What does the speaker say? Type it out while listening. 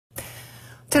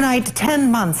Tonight,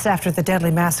 10 months after the deadly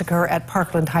massacre at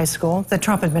Parkland High School, the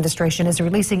Trump administration is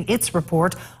releasing its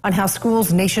report on how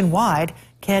schools nationwide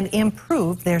can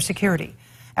improve their security.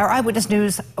 Our Eyewitness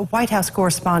News White House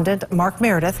correspondent Mark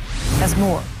Meredith has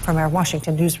more from our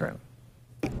Washington newsroom.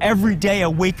 Every day I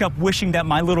wake up wishing that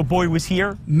my little boy was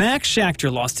here. Max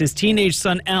Schachter lost his teenage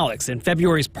son Alex in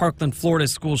February's Parkland, Florida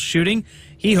school shooting.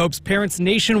 He hopes parents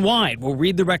nationwide will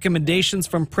read the recommendations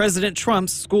from President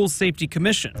Trump's School Safety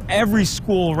Commission. Every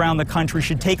school around the country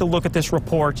should take a look at this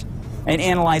report and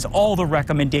analyze all the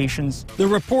recommendations. The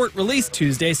report released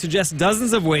Tuesday suggests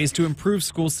dozens of ways to improve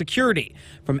school security,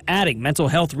 from adding mental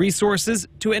health resources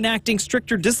to enacting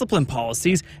stricter discipline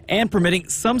policies and permitting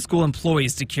some school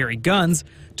employees to carry guns,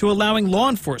 to allowing law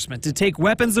enforcement to take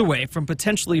weapons away from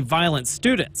potentially violent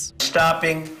students.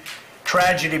 Stopping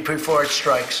tragedy before it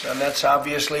strikes, and that's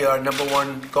obviously our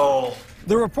 #1 goal.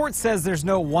 The report says there's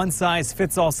no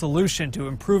one-size-fits-all solution to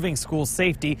improving school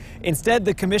safety. Instead,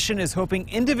 the commission is hoping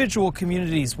individual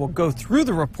communities will go through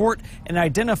the report and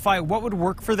identify what would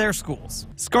work for their schools.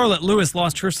 Scarlett Lewis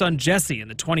lost her son Jesse in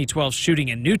the 2012 shooting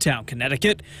in Newtown,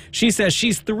 Connecticut. She says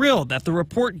she's thrilled that the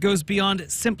report goes beyond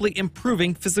simply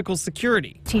improving physical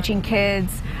security. Teaching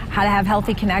kids how to have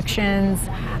healthy connections,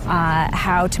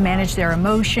 how to manage their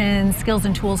emotions, skills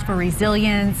and tools for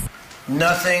resilience.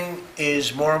 Nothing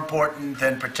is more important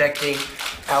than protecting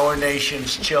our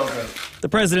nation's children. The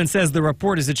president says the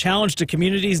report is a challenge to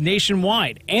communities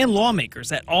nationwide and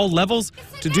lawmakers at all levels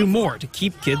to do more to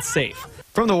keep kids safe.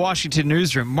 From the Washington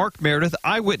newsroom, Mark Meredith,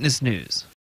 Eyewitness News.